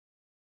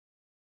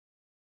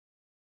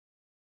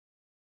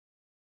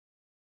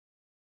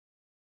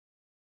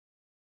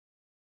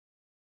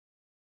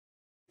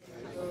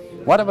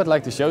What I would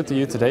like to show to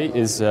you today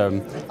is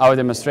our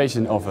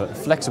demonstration of a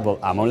flexible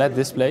AMOLED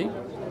display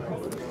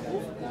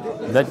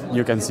that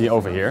you can see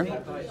over here.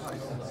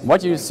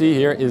 What you see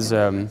here is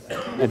a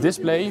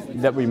display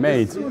that we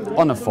made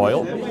on a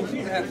foil,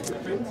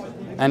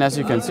 and as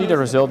you can see, the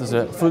result is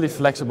a fully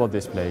flexible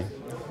display.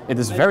 It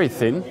is very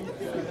thin.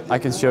 I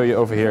can show you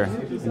over here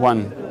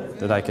one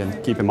that I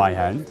can keep in my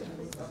hand.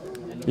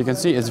 You can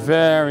see it's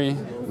very,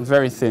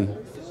 very thin.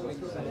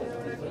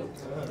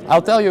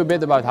 I'll tell you a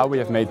bit about how we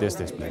have made this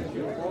display.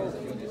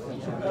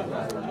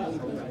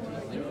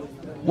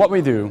 What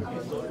we do,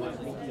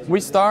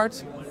 we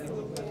start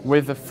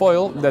with a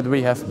foil that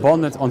we have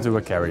bonded onto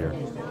a carrier.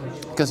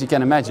 Because you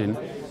can imagine,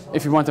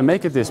 if you want to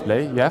make a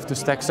display, you have to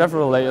stack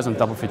several layers on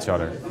top of each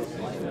other.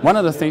 One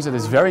of the things that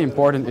is very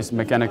important is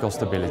mechanical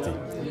stability.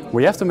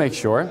 We have to make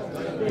sure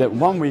that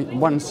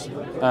once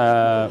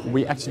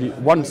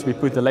we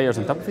put the layers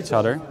on top of each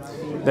other,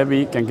 that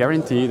we can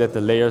guarantee that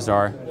the layers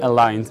are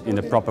aligned in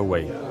the proper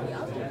way.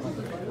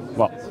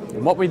 Well,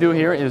 what we do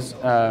here is,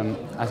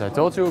 as I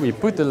told you, we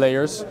put the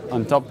layers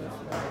on top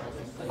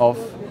of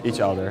each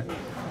other.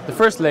 The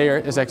first layer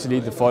is actually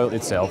the foil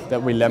itself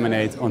that we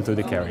laminate onto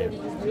the carrier.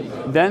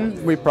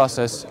 Then we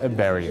process a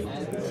barrier.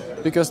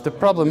 Because the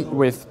problem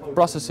with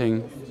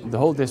processing the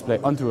whole display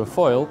onto a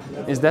foil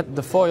is that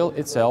the foil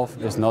itself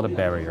is not a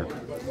barrier.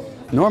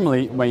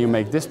 Normally, when you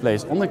make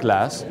displays on the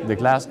glass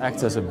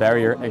acts as a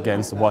barrier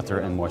against water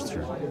and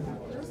moisture.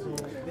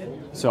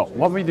 So,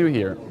 what we do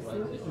here,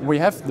 we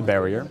have the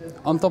barrier.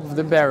 On top of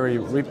the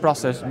barrier, we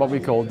process what we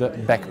call the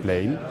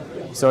backplane.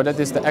 So that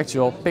is the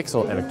actual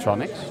pixel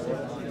electronics.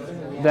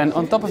 Then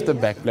on top of the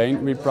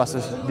backplane, we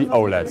process the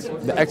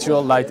OLED, the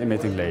actual light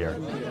emitting layer.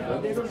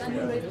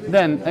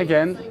 Then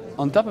again,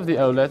 on top of the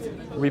OLED,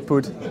 we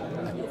put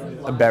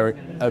a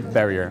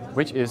barrier,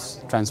 which is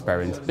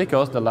transparent,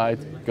 because the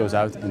light goes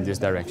out in this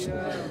direction.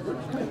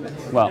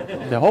 Well,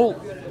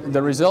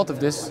 the result of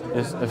this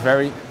is a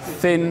very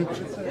thin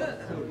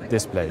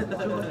display.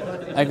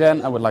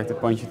 Again, I would like to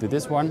point you to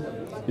this one.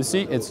 You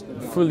see, it's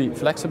fully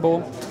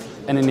flexible,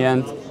 and in the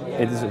end,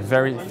 it is a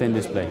very thin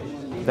display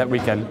that we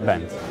can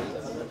bend.